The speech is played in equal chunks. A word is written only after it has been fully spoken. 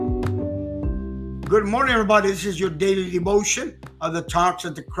Good morning, everybody. This is your daily devotion of the Talks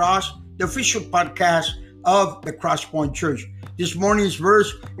at the Cross, the official podcast of the Crosspoint Church. This morning's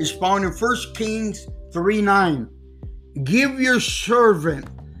verse is found in 1 Kings 3:9. Give your servant,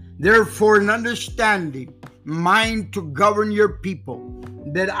 therefore, an understanding, mind to govern your people,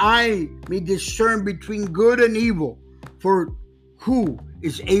 that I may discern between good and evil, for who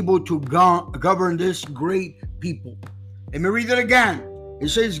is able to govern this great people? Let me read it again. It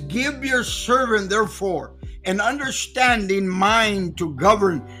says, give your servant, therefore, an understanding mind to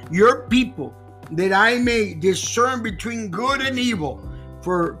govern your people, that I may discern between good and evil,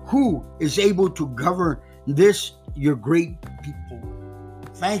 for who is able to govern this, your great people?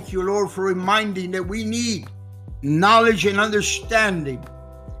 Thank you, Lord, for reminding that we need knowledge and understanding.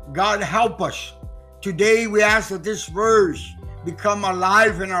 God, help us. Today, we ask that this verse become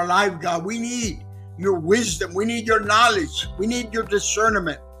alive in our life, God. We need your wisdom. We need your knowledge. We need your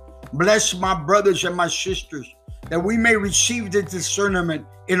discernment. Bless my brothers and my sisters that we may receive the discernment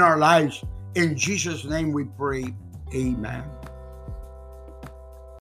in our lives. In Jesus' name we pray. Amen.